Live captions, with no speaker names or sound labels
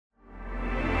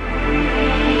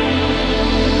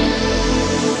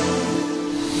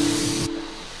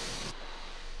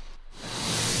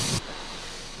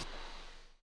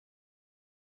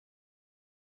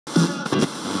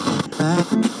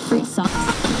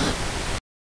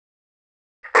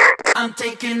I'm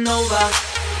taking over.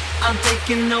 I'm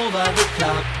taking over the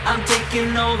club. I'm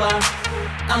taking over.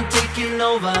 I'm taking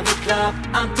over the club.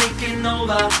 I'm taking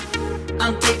over.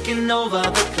 I'm taking over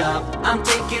the club. I'm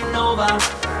taking over.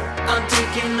 I'm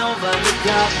taking over the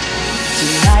club.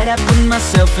 Tonight I put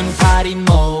myself in party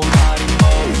mode.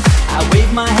 I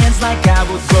wave my hands like I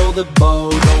would roll the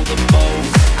boat.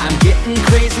 I'm getting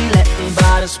crazy, letting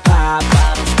bottles pop.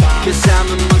 Cause I'm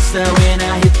a monster when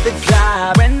I hit the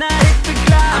club.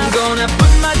 I'm gonna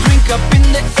put my drink up in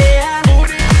the air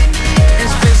and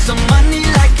spend some money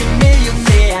like a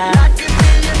millionaire.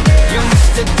 Yo,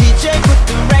 Mr. DJ, put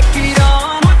the record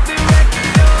on.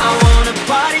 I wanna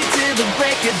party till the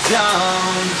break of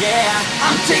dawn. Yeah,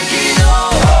 I'm taking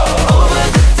over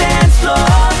the dance floor.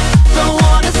 Don't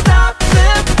wanna stop the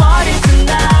party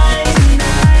tonight.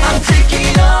 I'm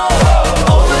taking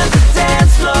over the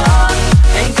dance floor.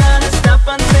 Ain't gonna stop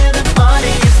until the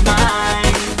party is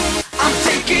mine. I'm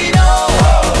taking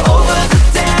over the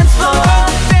dance floor.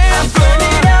 I'm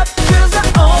burning up cause I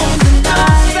own the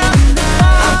night.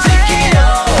 I'm taking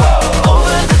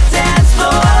over the dance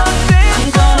floor. I'm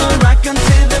gonna rock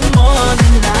until the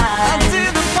morning light.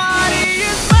 Until the party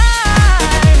is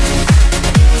mine.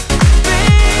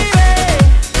 Baby,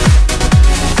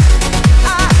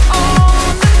 I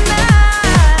own the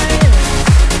night.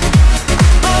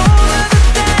 Over the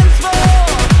dance floor.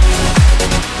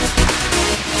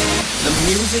 The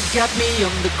music got me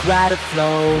on the crowded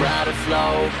flow.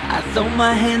 I throw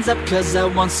my hands up cause I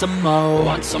want some more.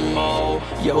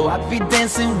 Yo, I be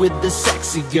dancing with the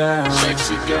sexy girl.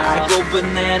 I go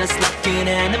bananas like an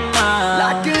animal.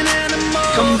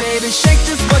 Come baby, shake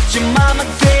just what your mama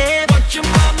gave.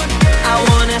 I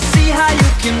wanna see how you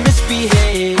can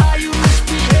misbehave.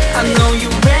 I know you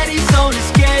ready, so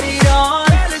let's get it on.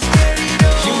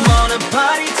 You wanna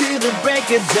party till the break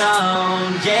of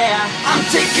dawn. Yeah, I'm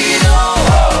taking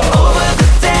over the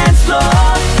dance floor.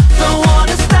 Don't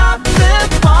wanna stop the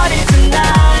party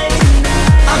tonight.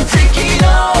 I'm taking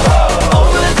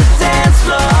over the dance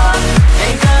floor.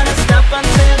 Ain't gonna stop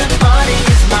until the party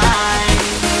is mine.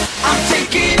 I'm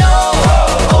taking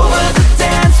over the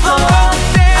dance floor.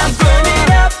 I'm burning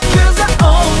up cause I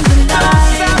own the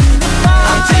night.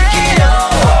 I'm taking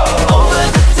over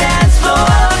the dance floor.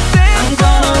 I'm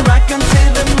gonna rock until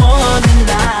the morning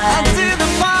light. Until the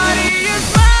party is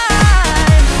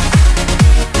mine.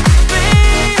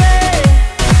 Baby,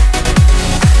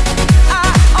 I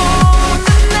own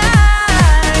the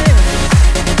night.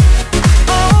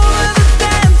 Over the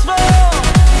dance floor.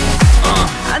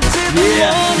 Until the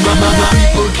morning My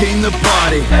people came to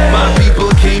party, my people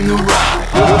came to rock.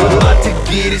 About to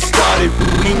get it started, but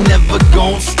we never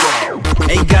gon' stop.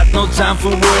 Ain't got no time for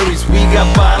worries, we got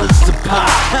bottles to pop.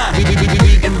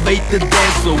 We invade the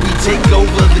dance floor, we take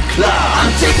over the club.